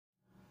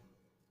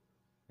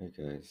Hey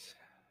guys,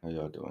 how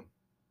y'all doing?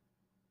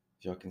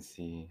 As y'all can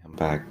see, I'm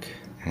back,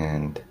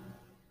 and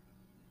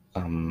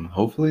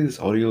hopefully this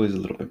audio is a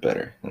little bit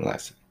better than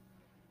last time.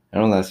 I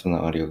know last time the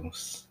audio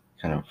was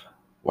kind of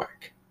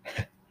whack.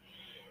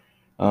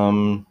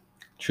 um,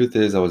 Truth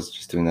is, I was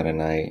just doing that at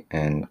night,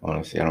 and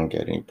honestly, I don't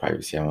get any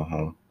privacy at my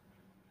home.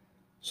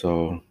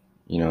 So,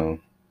 I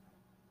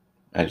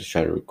just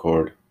try to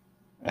record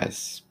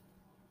as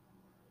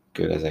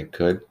good as I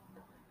could.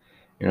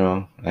 I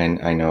know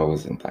it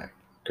wasn't that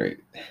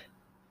great,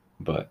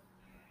 but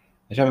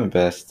I tried my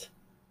best.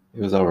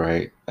 It was all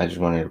right. I just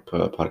wanted to put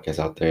a podcast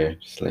out there,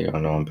 just to let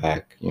y'all know I'm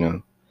back.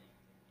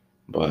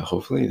 But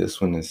hopefully this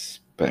one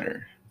is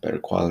better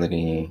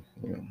quality,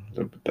 a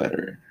little bit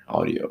better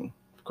audio,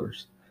 of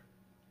course.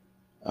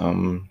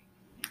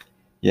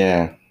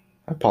 Yeah,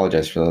 I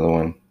apologize for the other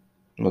one.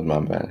 It was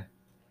my bad.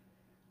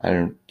 I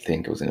didn't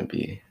think it was gonna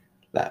be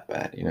that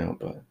bad,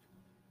 but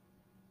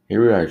here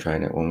we are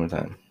trying it one more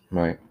time,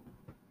 right?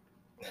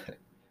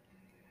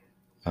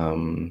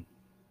 Um,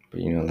 but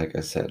like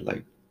I said,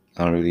 like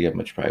I don't really get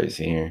much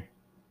privacy here.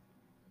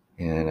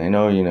 And I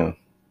know, it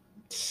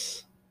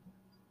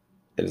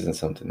isn't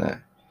something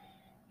that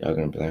y'all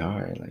gonna be like,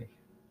 all right, like,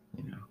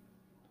 you know,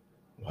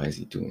 why is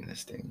he doing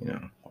this thing?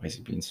 Why is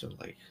he being so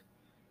like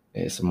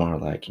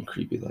ASMR like and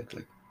creepy like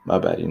my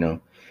bad,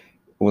 It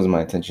wasn't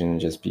my intention to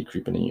just be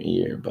creeping in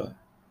your ear, but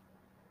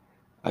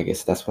I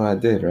guess that's what I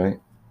did,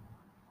 right?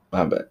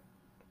 My bad.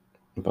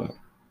 But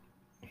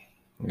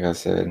like I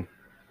said,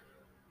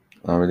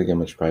 I don't really get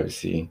much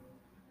privacy.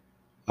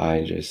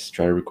 I just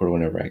try to record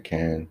whenever I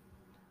can.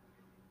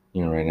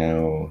 Right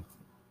now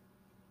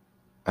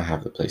I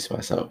have the place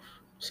myself.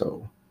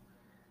 So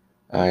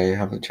I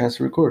have the chance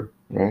to record,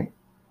 right?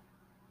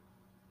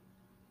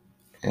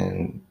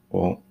 And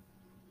well,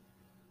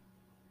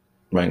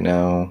 right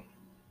now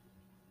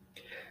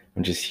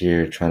I'm just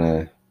here trying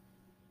to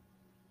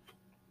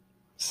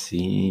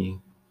see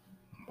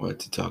what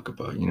to talk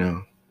about,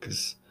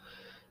 because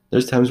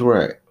there's times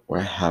where I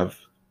have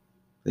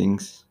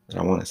things that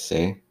I want to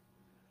say,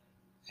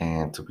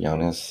 and to be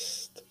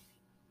honest,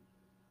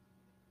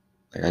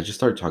 like I just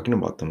start talking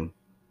about them,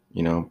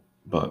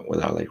 but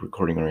without like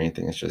recording or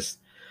anything. It's just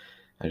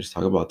I just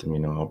talk about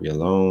them. I'll be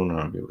alone or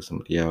I'll be with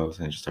somebody else,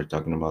 and I just start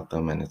talking about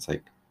them, and it's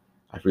like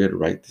I forget to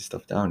write this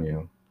stuff down.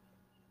 I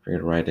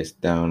forget to write this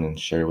down and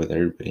share it with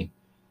everybody.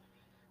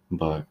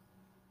 But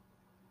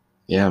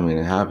yeah, I mean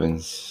it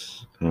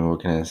happens.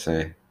 What can I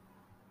say?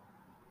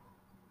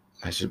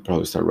 I should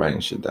probably start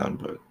writing shit down,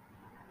 but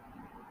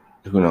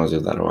who knows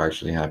if that'll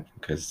actually happen?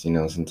 Because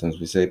sometimes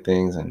we say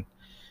things and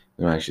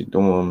we don't actually do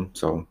them.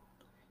 So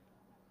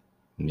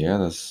yeah,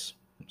 that's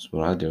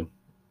what I do.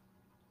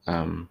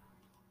 Um,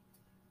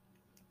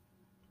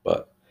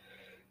 but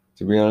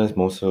to be honest,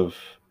 most of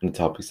the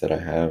topics that I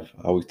have,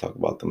 I always talk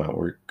about them at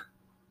work.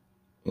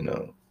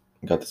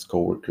 I got this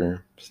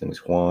coworker. His name is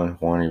Juan.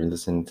 Juan, if you're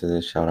listening to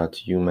this, shout out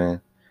to you, man.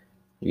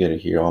 You get to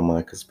hear all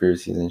my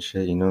conspiracies and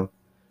shit.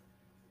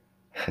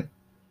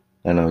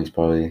 I know he's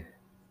probably,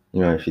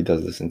 if he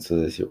does listen to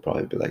this, he'll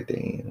probably be like,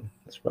 "Damn,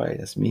 that's right,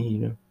 that's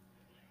me."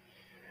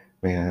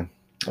 Man,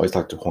 I always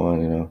talk to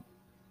Juan.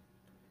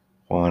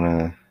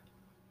 Juan,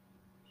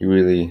 he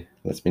really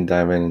lets me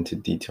dive into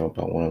detail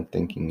about what I'm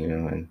thinking,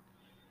 and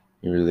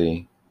he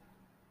really,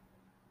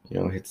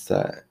 hits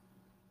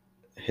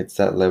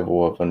that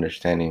level of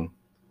understanding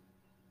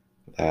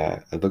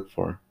that I look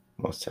for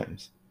most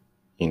times.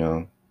 You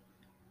know,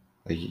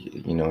 like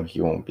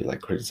he won't be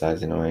like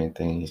criticizing or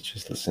anything. He's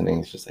just listening.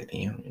 He's just like,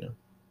 damn,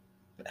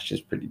 that's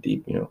just pretty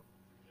deep.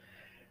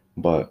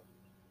 But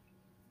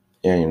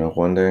yeah,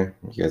 one day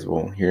you guys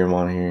won't hear him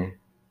on here.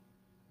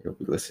 You'll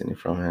be listening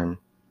from him,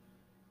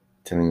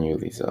 telling you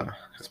these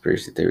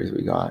conspiracy theories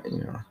we got.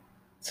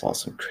 It's all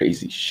some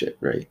crazy shit,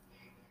 right?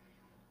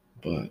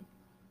 But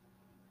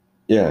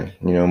yeah,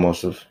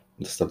 most of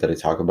the stuff that I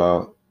talk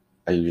about,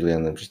 I usually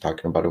end up just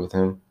talking about it with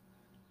him,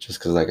 just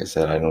because, like I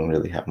said, I don't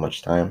really have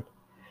much time.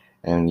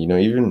 And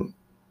even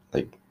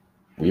like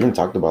we even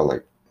talked about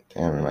like,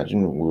 damn,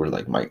 imagine we were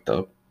like mic'd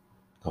up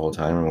the whole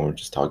time and we were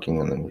just talking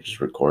and then we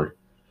just record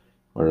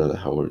whatever the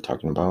hell we were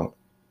talking about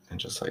and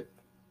just like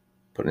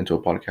put it into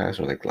a podcast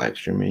or like live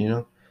stream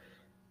it.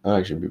 That'd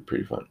actually be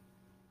pretty fun.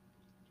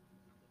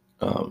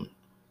 Um,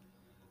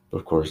 but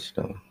of course,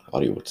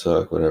 audio would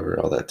suck, whatever,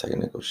 all that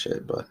technical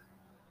shit. But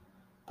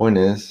point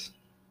is,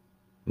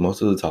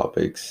 most of the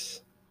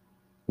topics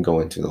go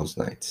into those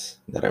nights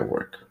that I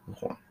work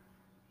with one,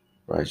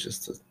 right? It's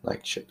just the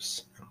night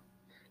shifts.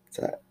 It's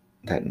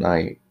that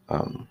night,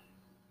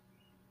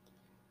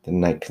 the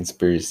night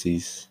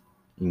conspiracies,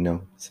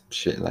 some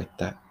shit like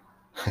that.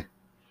 I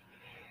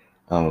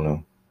don't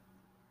know.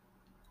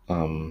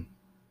 Um,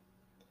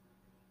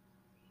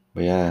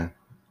 but yeah,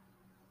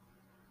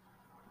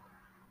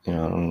 I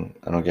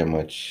don't get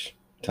much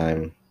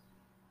time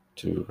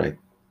to write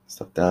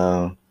stuff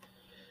down,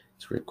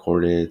 to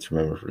record it, to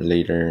remember for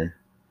later,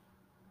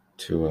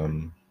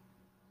 to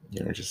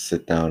just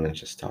sit down and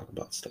just talk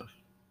about stuff.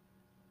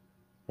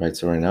 Right.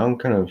 So right now I'm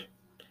kind of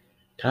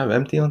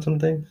empty on some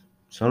things,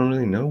 so I don't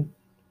really know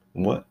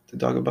what to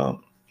talk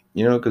about.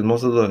 You know, because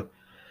most of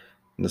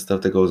the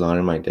stuff that goes on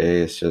in my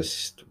day is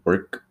just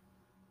work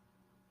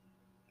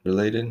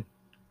related.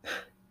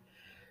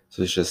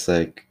 So it's just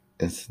like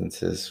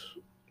instances,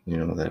 you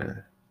know,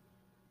 that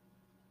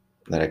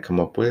I come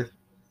up with,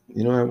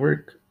 you know, at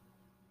work.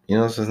 You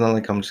know, so it's not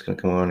like I'm just gonna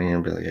come on here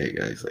and be like, hey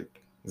guys,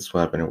 like this is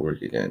what happened at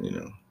work again, you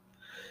know.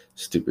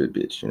 Stupid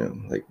bitch, you know.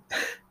 Like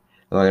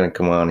I'm not gonna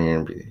come on here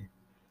and be,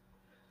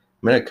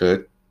 I mean I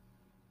could,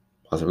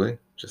 possibly,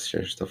 just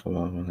share stuff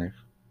about my life.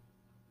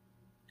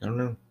 I don't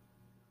know.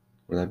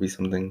 Would that be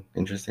something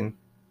interesting?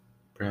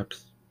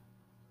 Perhaps.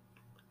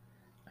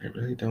 I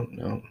really don't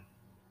know.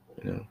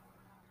 You know.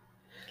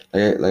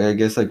 Like I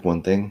guess like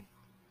one thing,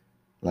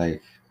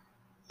 like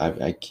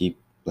I keep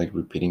like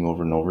repeating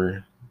over and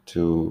over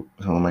to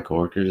some of my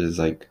coworkers is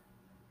like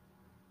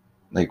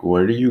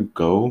where do you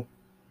go?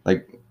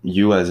 Like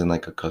you as in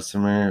like a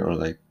customer or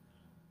like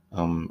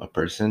a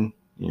person,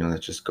 you know,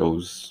 that just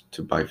goes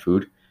to buy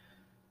food.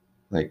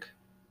 Like,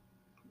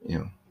 you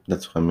know,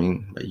 that's what I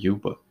mean by you,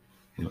 but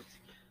you know.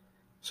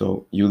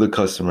 So you the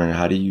customer,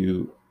 how do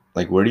you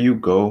like where do you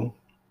go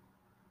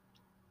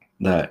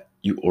that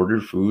you order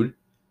food,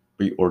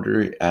 but you order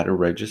it at a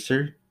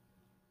register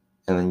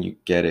and then you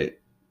get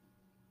it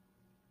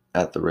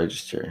at the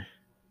register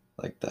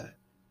like that?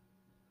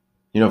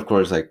 You know, of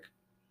course, like,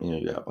 you know,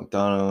 you got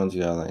McDonald's,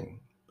 you got like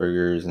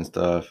burgers and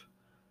stuff.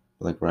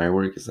 But, like where I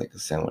work is like a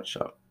sandwich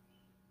shop,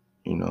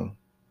 you know,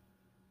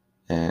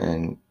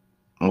 and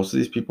most of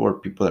these people are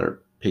people that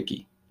are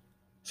picky.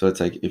 So it's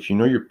like if you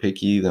know you're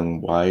picky, then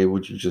why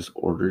would you just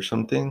order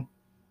something?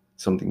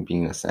 Something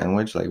being a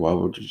sandwich, like why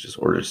would you just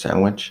order a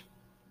sandwich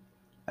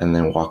and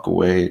then walk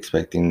away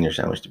expecting your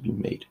sandwich to be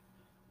made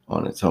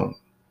on its own?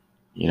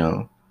 You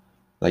know,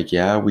 like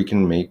yeah, we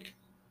can make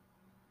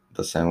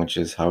the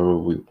sandwiches however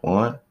we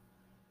want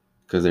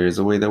because there is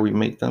a way that we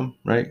make them,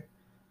 right?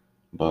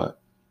 But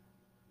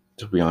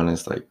to be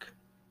honest, like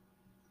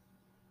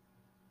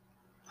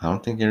I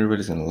don't think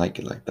everybody's gonna like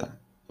it like that,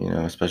 you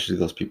know, especially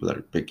those people that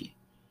are picky,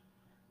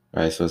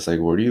 right? So it's like,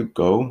 where do you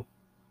go?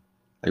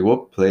 Like,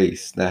 what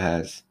place that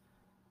has,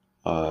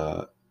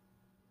 uh,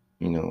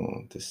 you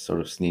know, this sort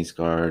of sneeze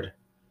guard,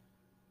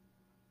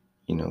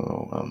 you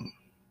know,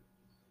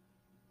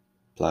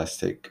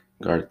 plastic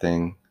guard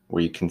thing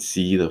where you can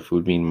see the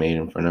food being made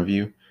in front of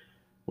you?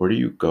 Where do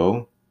you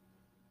go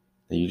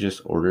that you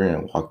just order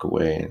and walk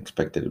away and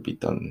expect it to be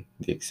done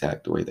the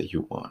exact way that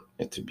you want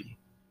it to be?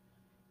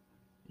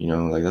 You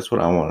know, like that's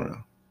what I want to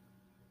know,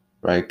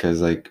 right?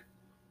 Because like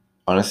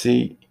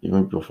honestly,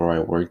 even before I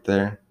worked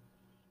there,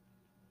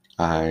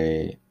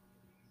 I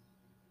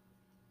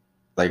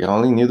like I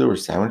only knew there were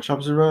sandwich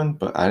shops around,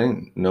 but I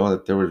didn't know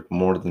that there was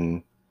more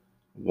than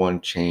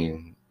one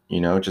chain. You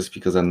know, just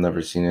because I've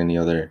never seen any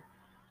other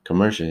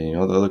commercial. You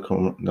know,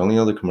 the only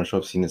other commercial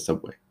I've seen is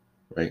Subway,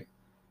 right?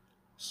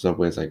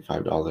 Subway's like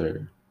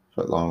 $5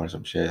 foot long or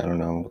some shit. I don't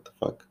know what the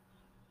fuck.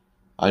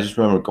 I just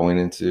remember going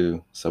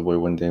into Subway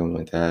one day with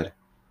my dad,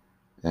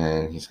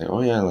 and he's like,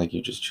 "Oh yeah, like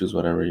you just choose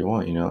whatever you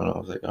want," you know. And I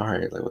was like, "All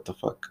right, like what the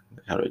fuck?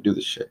 Like, how do I do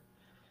this shit?"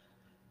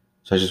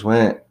 So I just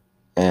went,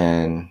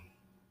 and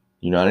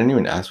you know, I didn't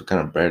even ask what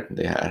kind of bread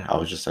they had. I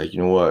was just like, you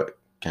know what?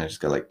 Can I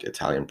just get like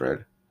Italian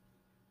bread,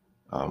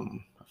 a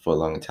foot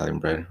long Italian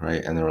bread,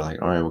 right? And they were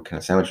like, "All right, what kind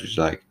of sandwich would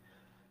you like?"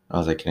 I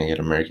was like, "Can I get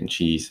American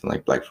cheese and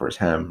like Black Forest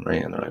ham?"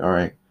 Right? And they're like, "All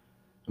right."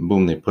 And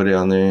boom, they put it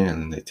on there,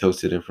 and then they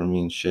toasted it for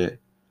me and shit.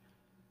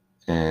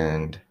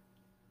 And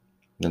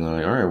then they're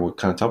like, all right, what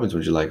kind of toppings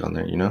would you like on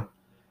there, you know?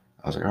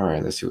 I was like, all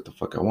right, let's see what the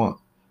fuck I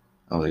want.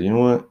 I was like, you know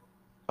what?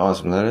 I want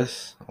some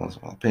lettuce, I want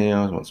some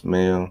jalapenos, I want some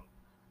mayo,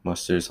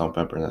 mustard, salt,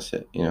 pepper, and that's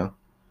it, you know?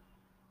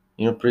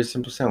 You know, pretty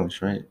simple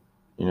sandwich, right?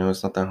 You know,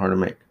 it's not that hard to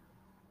make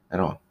at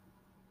all,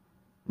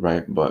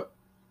 right? But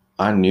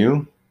I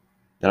knew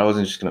that I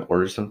wasn't just gonna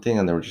order something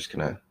and they were just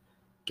gonna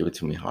give it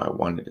to me how I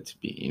wanted it to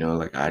be, you know?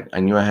 Like I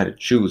knew I had to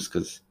choose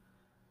because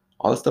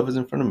all the stuff is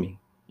in front of me,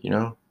 you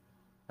know?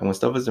 And when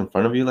stuff is in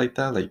front of you like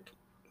that, like,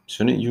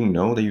 shouldn't you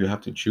know that you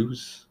have to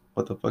choose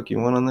what the fuck you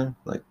want on there?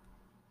 Like,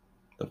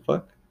 the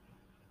fuck?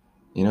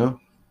 You know?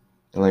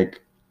 And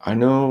like, I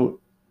know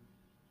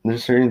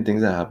there's certain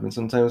things that happen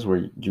sometimes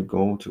where you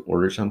go to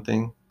order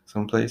something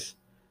someplace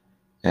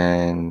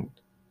and,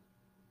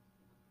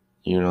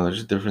 you know,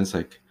 there's a difference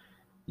like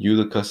you,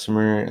 the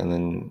customer, and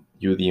then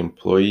you, the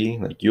employee.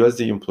 Like, you as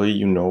the employee,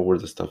 you know where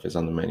the stuff is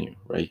on the menu,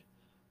 right?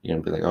 You're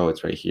gonna be like, oh,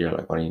 it's right here.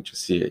 Like, why don't you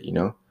just see it, you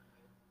know?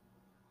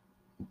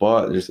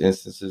 But there's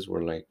instances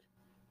where, like,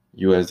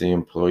 you as the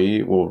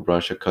employee will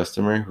rush a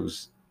customer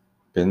who's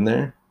been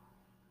there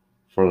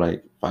for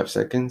like 5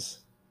 seconds,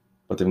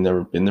 but they've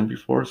never been there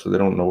before, so they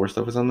don't know where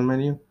stuff is on the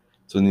menu.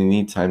 So they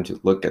need time to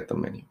look at the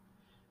menu.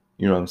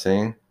 You know what I'm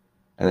saying?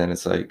 And then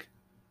it's like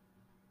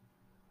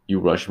you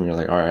rush me, you're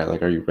like, all right,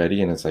 like, are you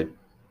ready? And it's like,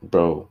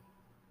 bro,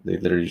 they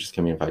literally just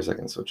came in 5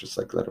 seconds, so just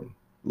like let them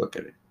look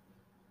at it.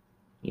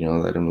 You know,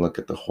 let them look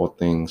at the whole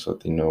thing so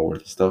that they know where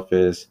the stuff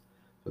is,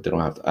 but they don't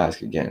have to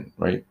ask again,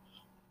 right?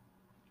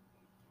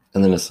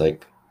 And then it's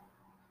like,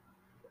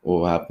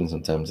 what happens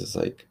sometimes is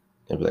like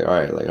they'll be like, all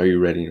right, like, are you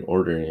ready to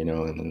order? You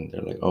know, and then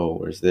they're like, oh,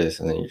 where's this?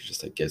 And then you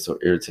just like get so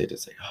irritated.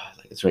 It's like, oh,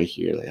 like it's right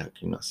here. Like, how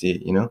can you not see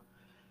it? You know?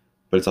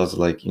 But it's also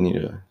like you need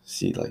to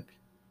see like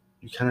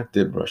you kind of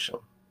did rush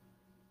them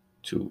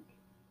to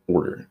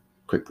order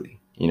quickly.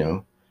 You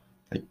know,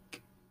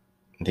 like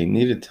they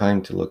needed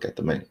time to look at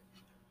the menu,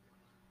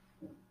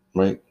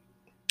 right?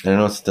 And I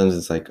know sometimes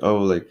it's like, oh,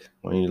 like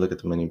why don't you look at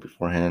the menu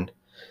beforehand?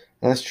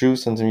 And that's true.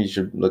 Sometimes you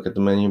should look at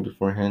the menu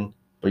beforehand.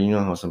 But you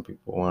know how some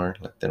people are,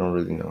 like they don't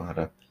really know how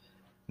to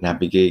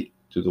navigate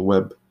through the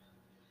web.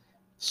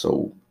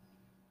 So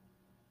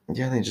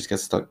yeah, they just get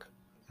stuck.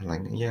 I'm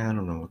like, yeah, I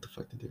don't know what the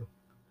fuck to do.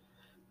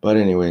 But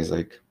anyways,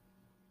 like,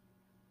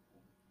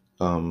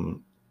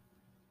 um,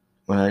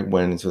 when I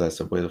went into that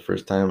subway the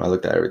first time, I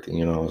looked at everything.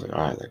 You know, I was like, all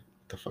right, like,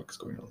 what the fuck is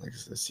going on? Like,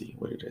 let's see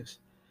what it is.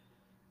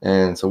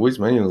 And Subway's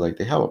menu, like,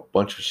 they have a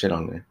bunch of shit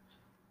on there.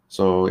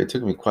 So it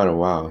took me quite a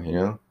while, you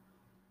know.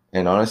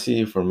 And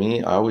honestly, for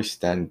me, I always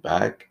stand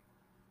back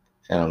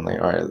and I'm like,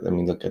 all right, let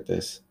me look at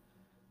this.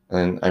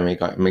 And I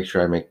make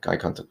sure I make eye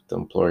contact with the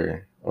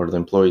employer or the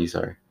employee,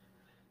 sorry,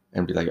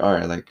 and be like, all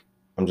right, like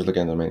I'm just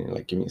looking at the menu,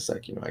 like give me a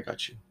sec, you know, I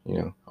got you, you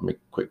know, I'll make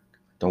it quick.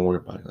 Don't worry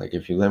about it. Like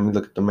if you let me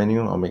look at the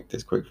menu, I'll make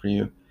this quick for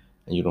you,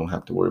 and you don't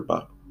have to worry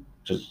about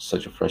just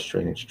such a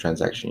frustrating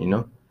transaction, you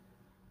know.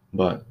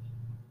 But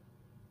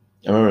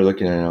I remember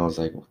looking at it and I was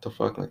like, what the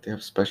fuck? Like they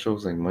have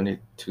specials like Monday,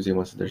 Tuesday,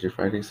 Wednesday, Thursday,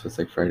 Friday. So it's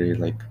like Friday,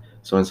 like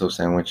so and so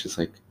sandwich is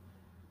like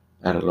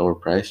at a lower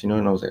price, you know.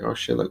 And I was like, oh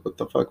shit, like what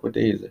the fuck? What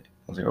day is it?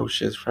 I was like, oh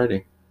shit, it's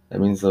Friday. That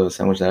means the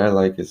sandwich that I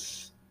like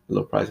is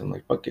low price. I'm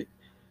like, fuck it.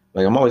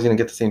 Like I'm always gonna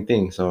get the same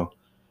thing, so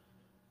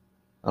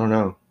I don't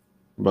know.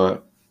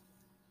 But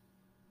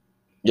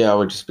yeah, I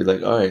would just be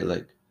like, all right,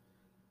 like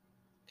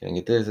can I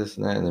get this,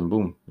 and that, and then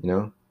boom, you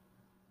know.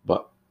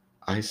 But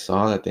I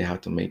saw that they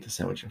have to make the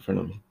sandwich in front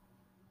of me,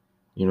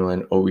 you know.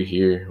 And over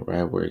here where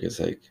I work, it's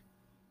like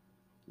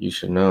you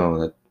should know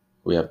that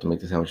we have to make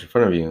the sandwich in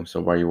front of you. So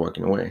why are you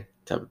walking away?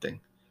 Type of thing,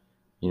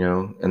 you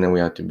know. And then we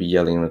have to be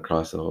yelling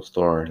across the whole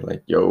store,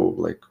 like, yo,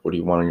 like what do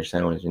you want on your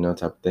sandwich, you know,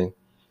 type of thing.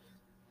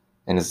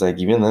 And it's like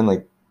even then,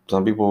 like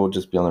some people will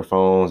just be on their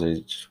phones, they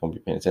just won't be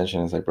paying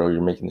attention. It's like, bro,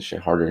 you're making the shit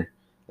harder.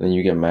 And then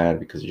you get mad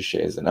because your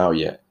shit isn't out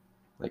yet.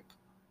 Like,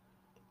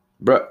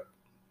 bro,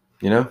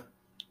 you know?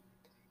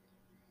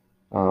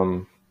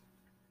 Um,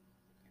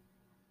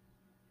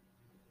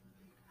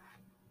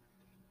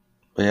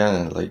 but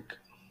yeah, like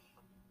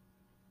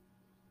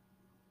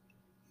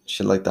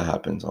shit like that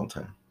happens all the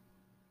time.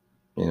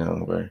 You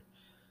know, where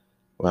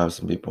we'll have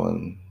some people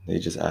and they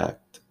just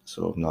act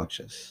so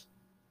obnoxious.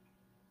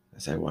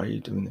 It's like, why are you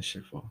doing this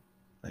shit for?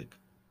 Like,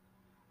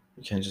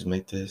 you can't just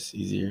make this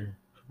easier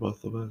for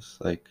both of us.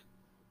 Like,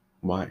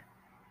 why?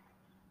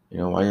 You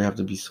know, why you have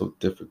to be so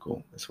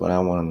difficult? That's what I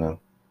want to know.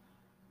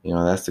 You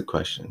know, that's the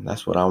question.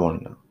 That's what I want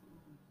to know.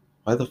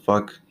 Why the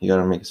fuck you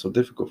gotta make it so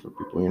difficult for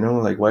people? You know,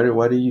 like why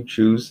do you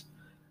choose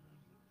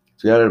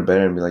to get out of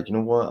bed and be like, you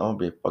know what, I'm gonna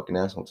be a fucking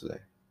asshole today,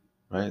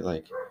 right?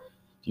 Like,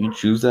 do you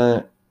choose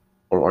that,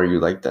 or are you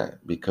like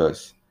that?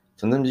 Because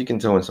sometimes you can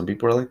tell when some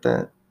people are like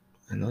that,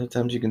 and other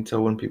times you can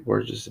tell when people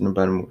are just in a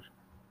bad mood.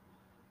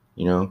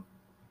 You know,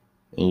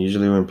 and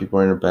usually when people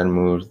are in a bad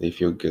mood, they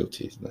feel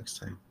guilty the next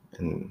time,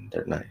 and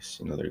they're nice.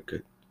 You know, they're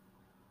good.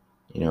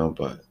 You know,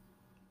 but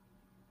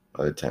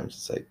other times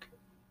it's like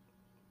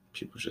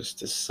people just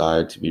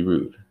decide to be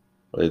rude,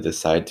 or they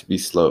decide to be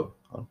slow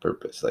on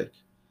purpose. Like,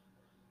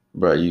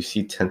 bro, you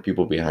see 10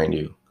 people behind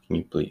you. Can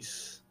you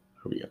please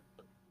hurry up?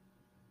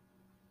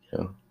 You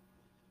know?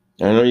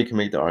 And I know you can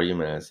make the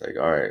argument as like,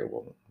 all right,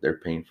 well, they're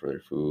paying for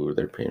their food,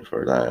 they're paying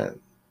for that,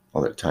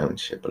 all their time and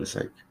shit. But it's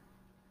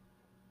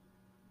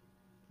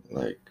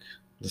like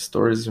the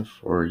store isn't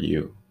for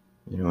you.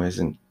 You know, it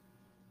isn't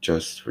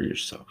just for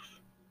yourself.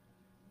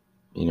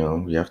 You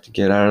know, you have to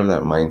get out of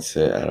that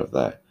mindset, out of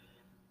that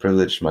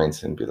privileged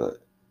mindset, and be like,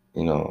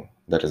 you know,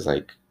 that is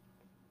like,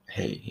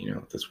 hey, you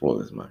know, this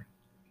world is mine.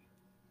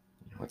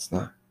 You know, it's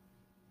not.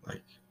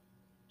 Like,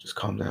 just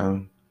calm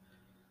down,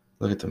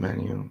 look at the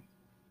menu,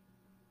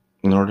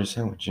 and order a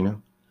sandwich. You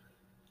know.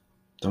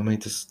 Don't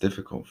make this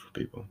difficult for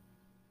people.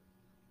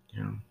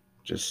 You know,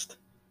 just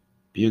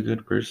be a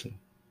good person.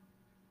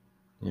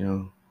 You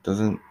know,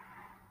 doesn't,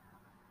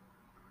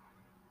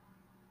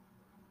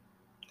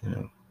 you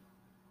know,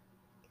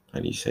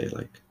 how do you say,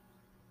 like,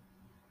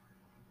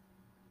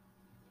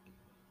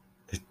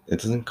 it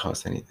doesn't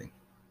cost anything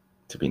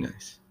to be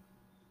nice.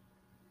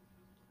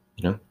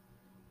 You know,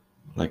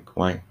 like,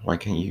 why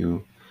can't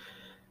you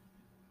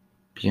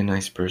be a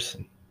nice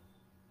person?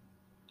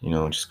 You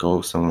know, just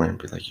go somewhere and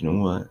be like, you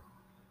know what?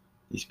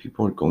 These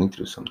people are going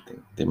through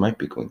something. They might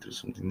be going through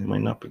something. They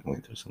might not be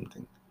going through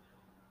something.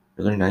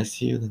 If they're nice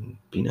to you, then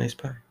be nice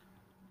back.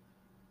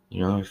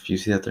 You know, if you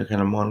see that they're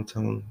kind of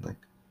monotone, like,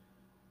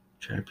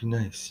 try to be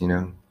nice, you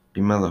know,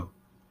 be mellow.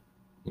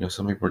 You know,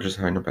 some people are just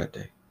having a bad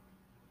day,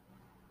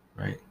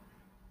 right?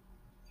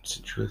 It's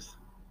the truth.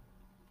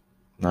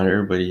 Not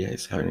everybody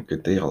is having a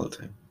good day all the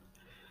time.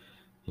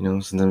 You know,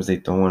 sometimes they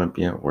don't want to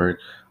be at work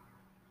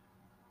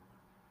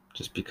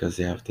just because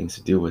they have things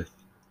to deal with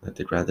that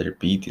they'd rather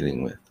be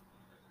dealing with.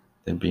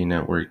 than being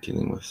at work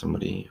dealing with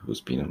somebody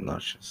who's being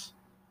obnoxious,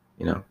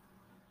 you know?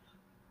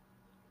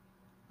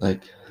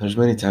 Like, there's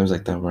many times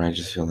like that where I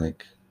just feel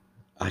like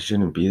I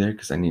shouldn't be there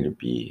because I need to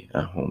be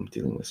at home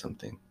dealing with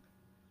something,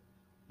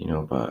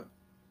 but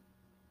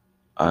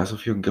I also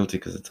feel guilty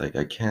because it's like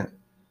I can't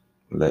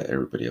let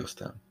everybody else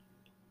down,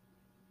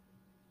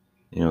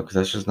 because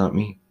that's just not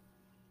me.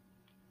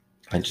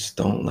 I just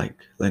don't like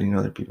letting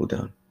other people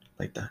down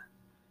like that.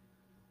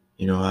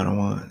 I don't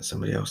want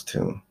somebody else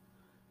to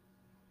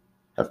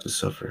have to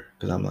suffer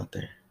because I'm not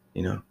there,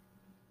 you know?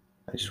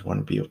 I just want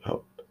to be of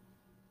help.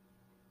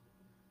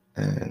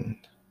 And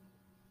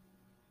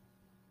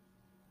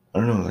I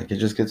don't know, like it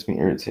just gets me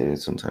irritated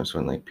sometimes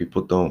when like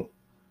people don't,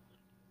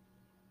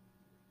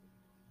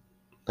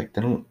 like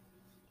they don't,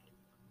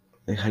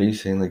 like how do you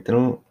say, like they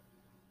don't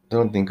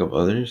think of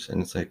others,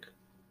 and it's like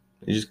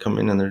they just come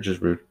in and they're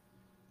just rude.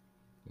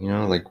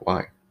 Like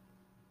why?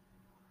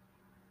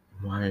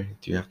 Why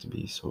do you have to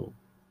be so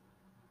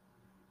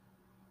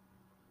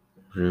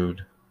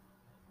rude?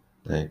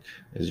 Like,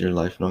 is your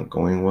life not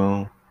going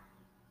well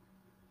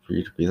for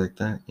you to be like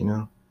that?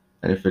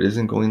 And if it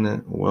isn't going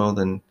that well,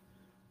 then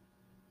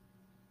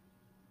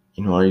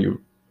are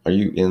you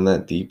in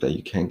that deep that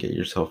you can't get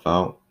yourself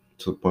out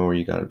to the point where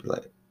you gotta be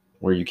like,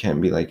 where you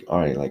can't be like, all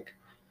right, like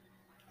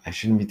I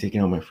shouldn't be taking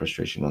out my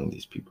frustration on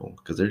these people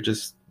because they're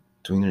just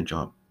doing their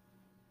job,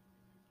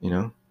 you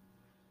know?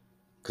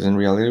 Because in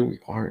reality, we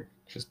are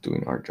just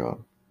doing our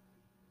job,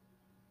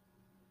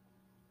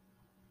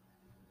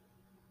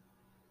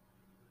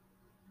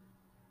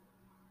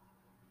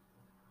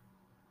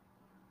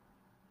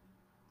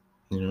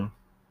 you know?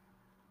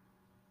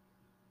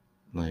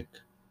 Like,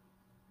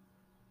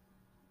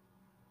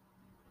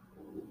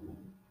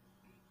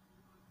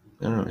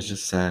 I don't know, it's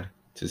just sad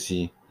to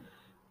see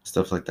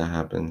stuff like that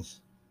happens.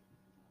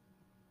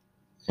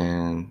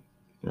 And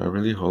I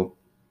really hope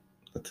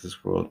that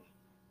this world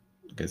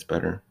gets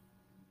better.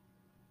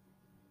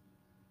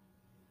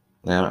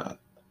 Like,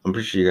 I'm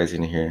pretty sure you guys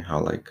can hear how,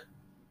 like,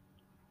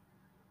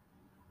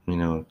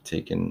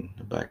 taken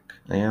aback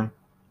I am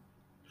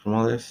from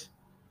all this.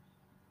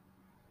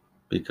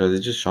 Because it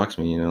just shocks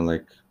me,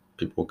 like,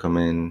 people come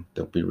in,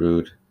 they'll be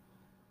rude.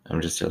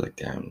 I'm just there like,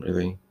 damn,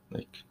 really?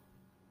 Like,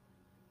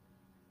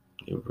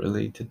 you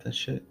really did that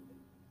shit?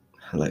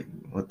 Like,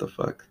 what the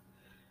fuck?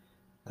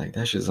 Like,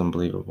 that shit's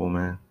unbelievable,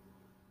 man.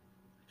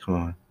 Come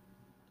on,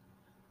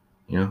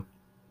 you know?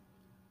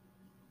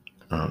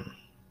 Um,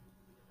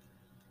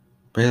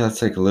 but yeah,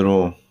 that's like a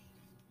little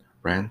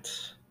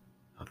rant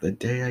of the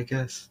day, I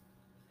guess,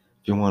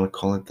 if you want to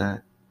call it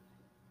that.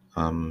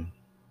 Um,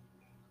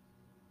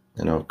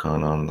 I know I've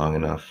gone on long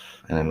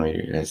enough, and I know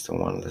you guys don't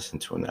want to listen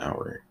to an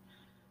hour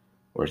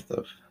worth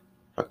of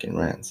fucking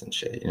rants and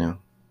shit.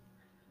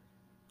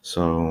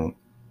 So,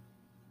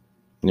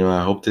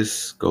 I hope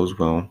this goes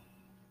well.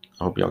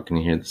 I hope y'all can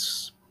hear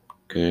this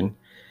good.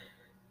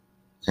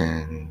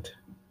 And,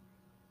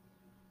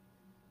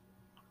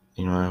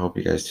 I hope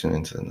you guys tune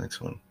into the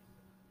next one.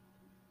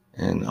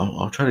 And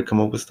I'll try to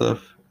come up with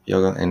stuff.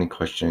 Y'all got any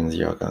questions?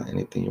 Y'all got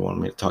anything you want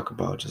me to talk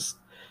about? Just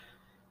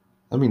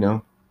let me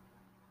know.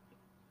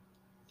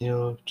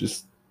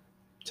 Just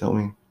tell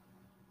me.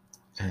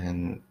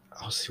 And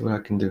I'll see what I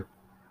can do.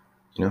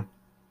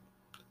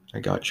 I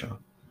got y'all.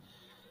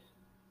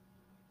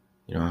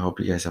 I hope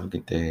you guys have a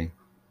good day.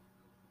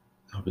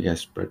 I hope you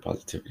guys spread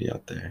positivity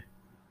out there.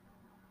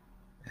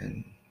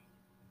 And,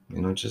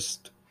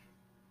 just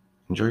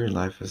enjoy your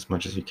life as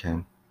much as you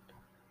can.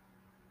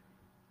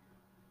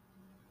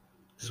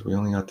 Because we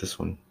only got this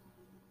one.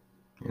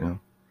 Who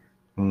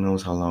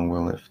knows how long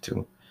we'll live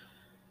to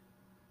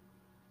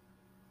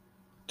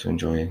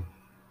enjoy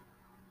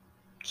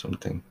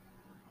something,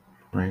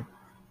 right?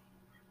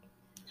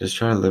 Just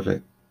try to live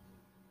it.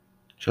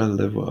 Try to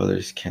live what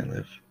others can't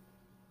live.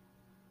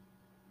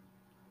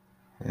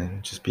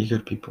 And just be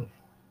good people,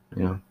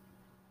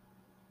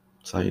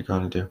 That's all you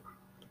gotta do.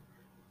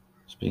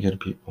 Just be good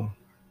people.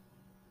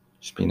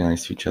 Just be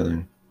nice to each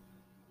other.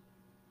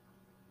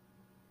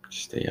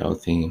 Just stay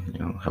healthy,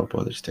 help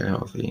others stay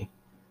healthy.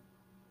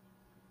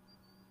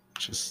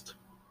 Just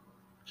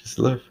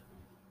live,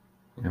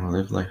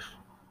 live life.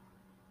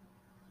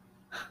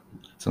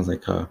 Sounds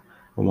like a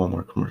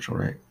Walmart commercial,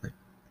 right? Like,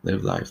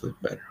 live life,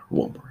 live better.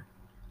 Walmart.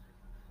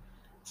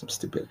 Some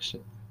stupid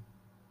shit.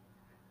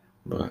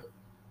 But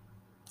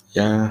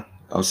yeah,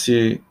 I'll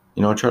see.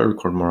 I'll try to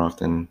record more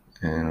often,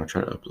 and I'll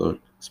try to upload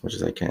as much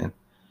as I can.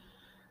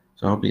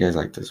 So I hope you guys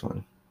like this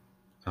one.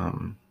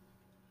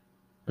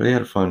 Really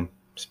had fun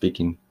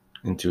speaking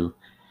into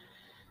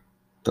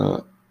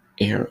the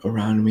air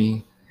around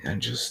me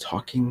and just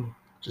talking,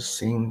 just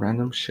saying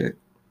random shit.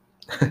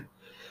 I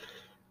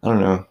don't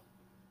know.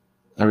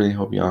 I really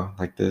hope y'all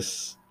like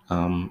this.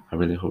 I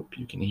really hope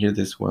you can hear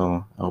this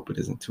well. I hope it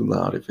isn't too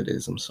loud. If it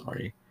is, I'm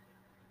sorry.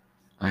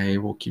 I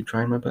will keep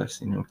trying my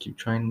best, keep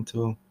trying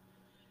until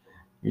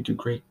you do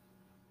great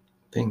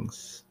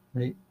things,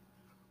 right?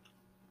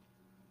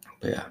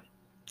 But yeah,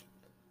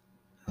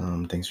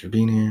 thanks for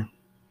being here,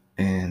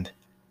 and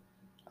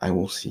I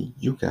will see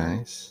you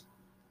guys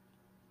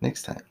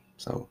next time.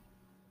 So,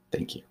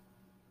 Thank you.